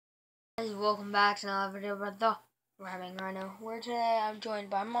Guys, welcome back to another video about the Rabbit Rhino. Where today I'm joined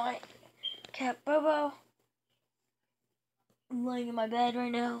by my cat Bobo. I'm laying in my bed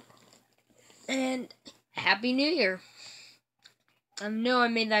right now. And Happy New Year. I know I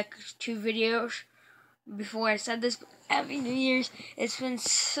made like 2 videos before I said this, but Happy New Year's. It's been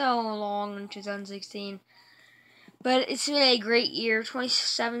so long in 2016. But it's been a great year.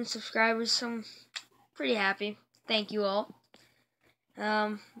 27 subscribers, so I'm pretty happy. Thank you all.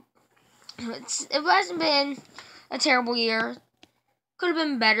 It hasn't been a terrible year. Could have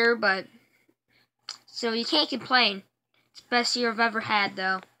been better, but so you can't complain. It's the best year I've ever had,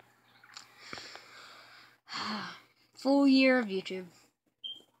 though. Full year of YouTube.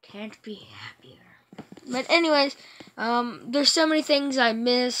 Can't be happier. But anyways, there's so many things I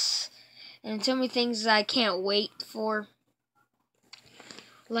miss, and so many things I can't wait for.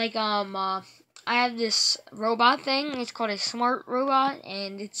 Like I have this robot thing. It's called a smart robot,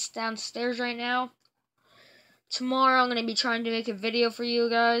 and it's downstairs right now. Tomorrow I'm going to be trying to make a video for you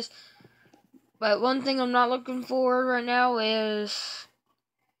guys. But one thing I'm not looking forward right now is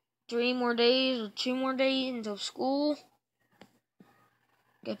 3 more days or 2 more days until school.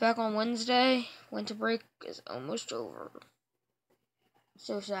 Get back on Wednesday. Winter break is almost over.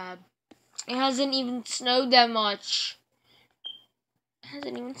 So sad. It hasn't even snowed that much. And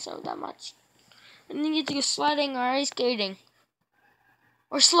then you get to go sledding or ice skating.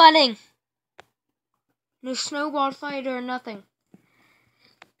 Or sledding. No snowball fight or nothing.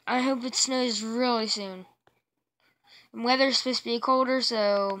 I hope it snows really soon. The weather's supposed to be colder,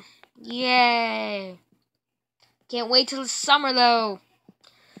 so yay. Can't wait till the summer though.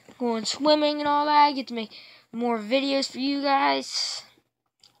 Going swimming and all that. Get to make more videos for you guys.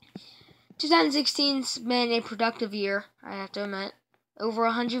 2016's been a productive year, I have to admit. Over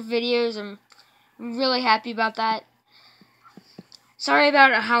 100 videos. I'm really happy about that. Sorry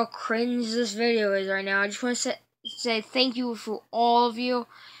about how cringe this video is right now. I just want to say thank you for all of you.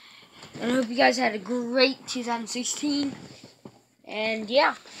 And I hope you guys had a great 2016. And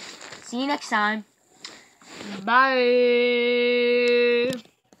yeah, see you next time. Bye.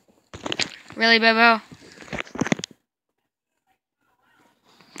 Really, Bobo?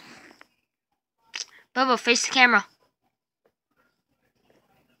 Bobo, face the camera.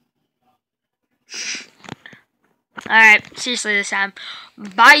 Alright, seriously this time.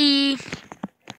 Bye.